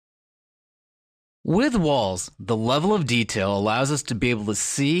With walls, the level of detail allows us to be able to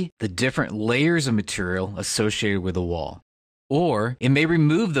see the different layers of material associated with a wall. Or it may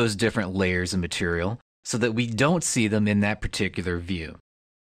remove those different layers of material so that we don't see them in that particular view.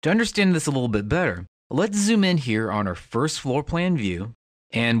 To understand this a little bit better, let's zoom in here on our first floor plan view,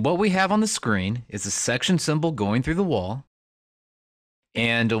 and what we have on the screen is a section symbol going through the wall,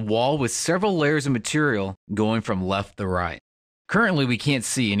 and a wall with several layers of material going from left to right. Currently, we can't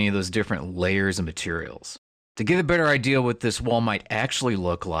see any of those different layers of materials. To get a better idea what this wall might actually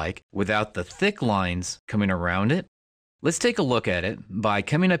look like without the thick lines coming around it, let's take a look at it by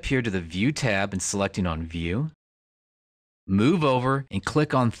coming up here to the View tab and selecting on View. Move over and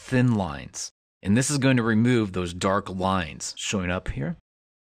click on Thin Lines. And this is going to remove those dark lines showing up here.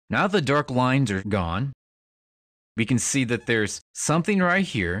 Now the dark lines are gone, we can see that there's something right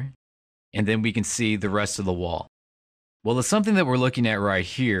here, and then we can see the rest of the wall. Well, the something that we're looking at right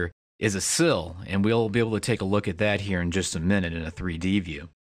here is a sill, and we'll be able to take a look at that here in just a minute in a 3D view.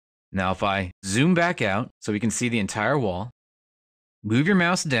 Now, if I zoom back out so we can see the entire wall, move your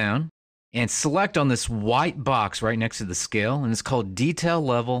mouse down and select on this white box right next to the scale, and it's called Detail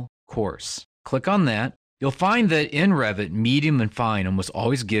Level Coarse. Click on that. You'll find that in Revit, medium and fine almost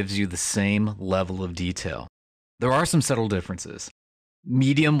always gives you the same level of detail. There are some subtle differences.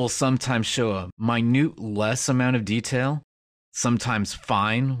 Medium will sometimes show a minute less amount of detail. Sometimes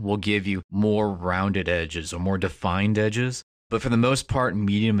fine will give you more rounded edges or more defined edges. But for the most part,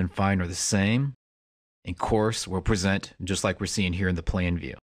 medium and fine are the same. And coarse will present just like we're seeing here in the plan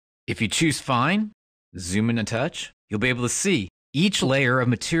view. If you choose fine, zoom in a touch, you'll be able to see each layer of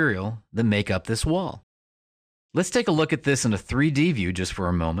material that make up this wall. Let's take a look at this in a 3D view just for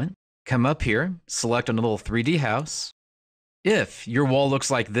a moment. Come up here, select on a little 3D house. If your wall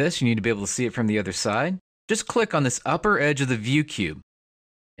looks like this, you need to be able to see it from the other side. Just click on this upper edge of the view cube,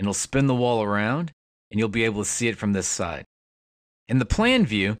 and it'll spin the wall around, and you'll be able to see it from this side. In the plan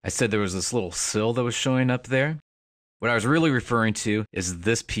view, I said there was this little sill that was showing up there. What I was really referring to is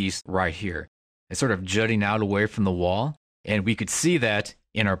this piece right here. It's sort of jutting out away from the wall, and we could see that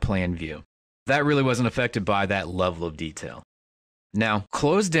in our plan view. That really wasn't affected by that level of detail. Now,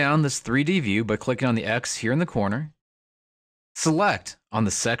 close down this 3D view by clicking on the X here in the corner. Select on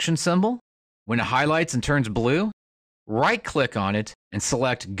the section symbol. When it highlights and turns blue, right-click on it and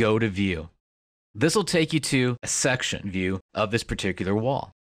select Go to View. This will take you to a section view of this particular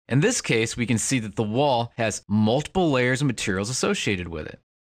wall. In this case, we can see that the wall has multiple layers of materials associated with it.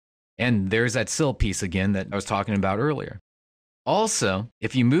 And there's that sill piece again that I was talking about earlier. Also,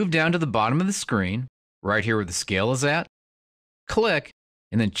 if you move down to the bottom of the screen, right here where the scale is at, click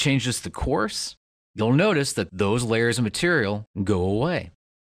and then change this to coarse, you'll notice that those layers of material go away.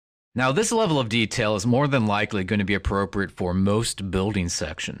 Now, this level of detail is more than likely going to be appropriate for most building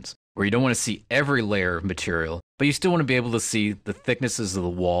sections, where you don't want to see every layer of material, but you still want to be able to see the thicknesses of the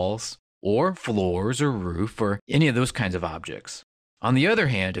walls, or floors, or roof, or any of those kinds of objects. On the other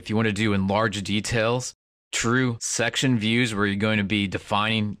hand, if you want to do enlarged details, true section views where you're going to be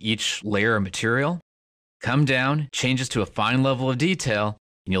defining each layer of material, come down, change this to a fine level of detail,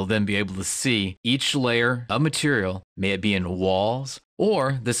 and you'll then be able to see each layer of material, may it be in walls,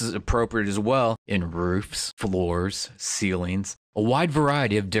 or this is appropriate as well in roofs, floors, ceilings, a wide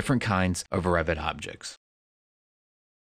variety of different kinds of Revit objects.